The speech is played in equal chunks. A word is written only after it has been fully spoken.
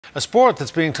A sport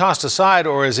that's being tossed aside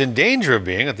or is in danger of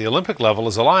being at the Olympic level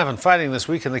is alive and fighting this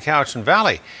week in the Cowichan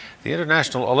Valley. The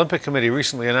International Olympic Committee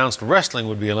recently announced wrestling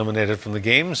would be eliminated from the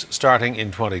Games starting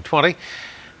in 2020.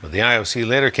 But the IOC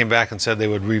later came back and said they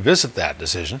would revisit that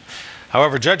decision.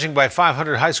 However, judging by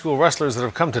 500 high school wrestlers that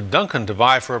have come to Duncan to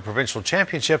vie for a provincial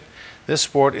championship, this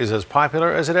sport is as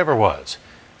popular as it ever was.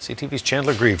 CTV's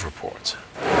Chandler Grieve reports.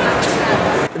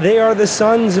 They are the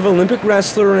sons of Olympic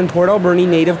wrestler and Port Alberni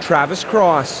native Travis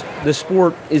Cross. The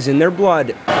sport is in their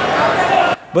blood.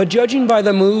 But judging by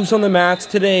the moves on the mats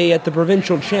today at the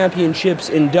Provincial Championships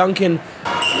in Duncan,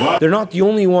 they're not the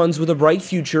only ones with a bright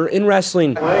future in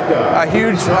wrestling. A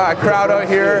huge crowd out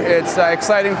here. It's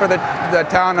exciting for the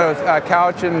town of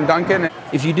Cowichan and Duncan.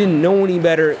 If you didn't know any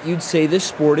better, you'd say this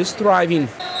sport is thriving.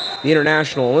 The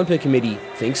International Olympic Committee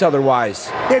thinks otherwise.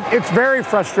 It's very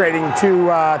frustrating to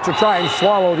try and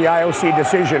swallow the IOC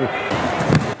decision.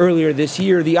 Earlier this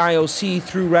year, the IOC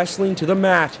threw wrestling to the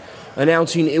mat,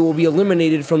 announcing it will be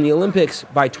eliminated from the Olympics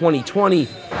by 2020.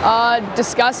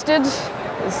 Disgusted,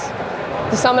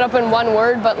 to sum it up in one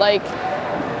word, but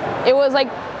it was like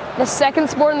the second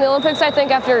sport in the Olympics, I think,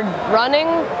 after running,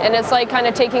 and it's like kind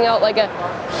of taking out like a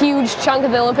huge chunk of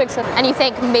the Olympics. And you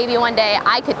think maybe one day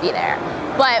I could be there.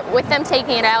 But with them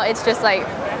taking it out, it's just like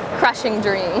crushing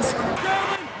dreams.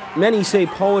 Many say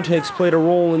politics played a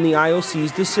role in the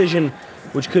IOC's decision,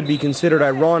 which could be considered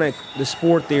ironic. The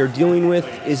sport they are dealing with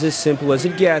is as simple as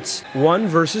it gets. 1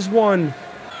 versus 1,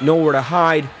 nowhere to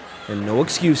hide, and no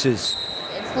excuses.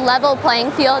 It's level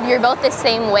playing field. You're both the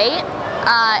same weight.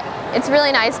 It's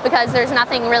really nice because there's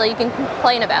nothing really you can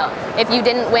complain about. If you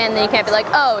didn't win, then you can't be like,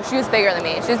 oh, she was bigger than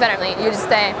me, she was better than me. You just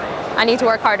say, I need to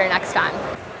work harder next time.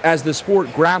 As the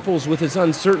sport grapples with its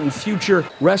uncertain future,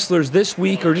 wrestlers this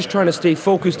week are just trying to stay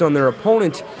focused on their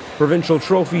opponent. Provincial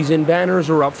trophies and banners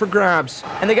are up for grabs.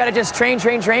 And they got to just train,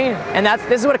 and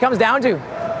this is what it comes down to.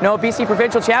 You know, BC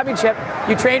Provincial Championship,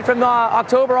 you train from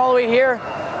October all the way here,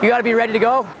 you got to be ready to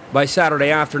go. By Saturday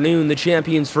afternoon, the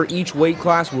champions for each weight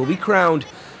class will be crowned,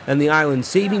 and the Island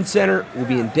Savings Center will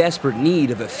be in desperate need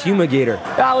of a fumigator.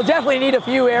 We'll definitely need a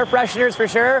few air fresheners for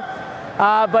sure,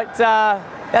 but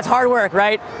that's hard work,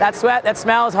 right? That sweat, that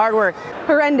smell is hard work.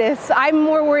 Horrendous. I'm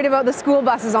more worried about the school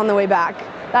buses on the way back.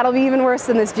 That'll be even worse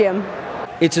than this gym.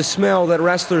 It's a smell that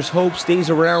wrestlers hope stays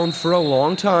around for a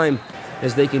long time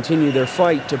as they continue their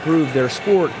fight to prove their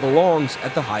sport belongs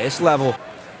at the highest level.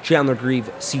 Chandler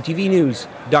Grieve, CTV News,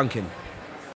 Duncan.